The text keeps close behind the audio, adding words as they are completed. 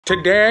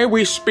Today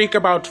we speak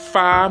about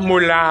Fa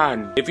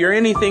Mulan. If you're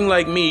anything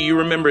like me, you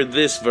remember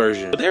this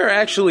version. But there are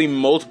actually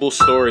multiple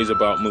stories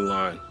about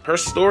Mulan. Her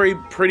story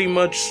pretty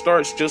much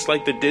starts just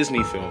like the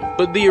Disney film.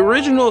 But the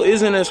original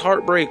isn't as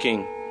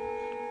heartbreaking.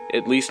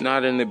 At least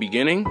not in the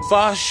beginning.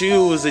 Fa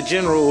Shu was a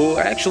general who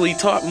actually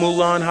taught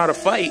Mulan how to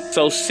fight.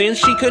 So since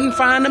she couldn't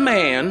find a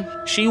man,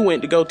 she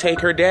went to go take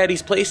her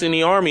daddy's place in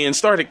the army and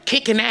started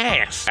kicking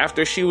ass.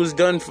 After she was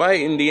done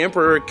fighting, the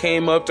emperor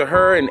came up to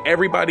her and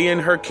everybody in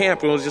her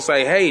camp and was just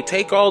like, hey,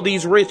 take all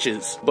these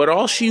riches. But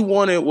all she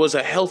wanted was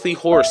a healthy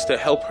horse to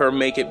help her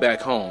make it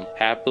back home.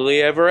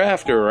 Happily ever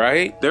after,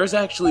 right? There's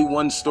actually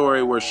one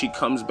story where she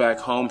comes back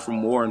home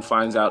from war and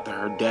finds out that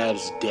her dad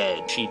is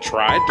dead. She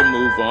tried to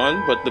move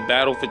on, but the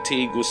battle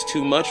fatigue was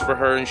too much for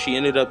her and she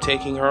ended up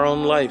taking her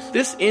own life.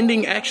 This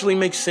ending actually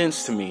makes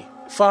sense to me.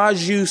 Fa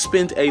Zhu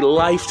spent a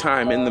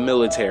lifetime in the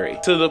military,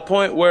 to the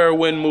point where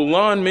when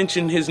Mulan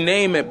mentioned his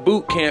name at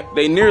boot camp,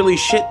 they nearly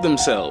shit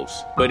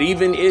themselves. But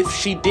even if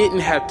she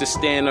didn't have to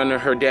stand under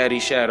her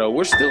daddy's shadow,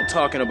 we're still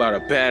talking about a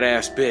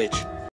badass bitch.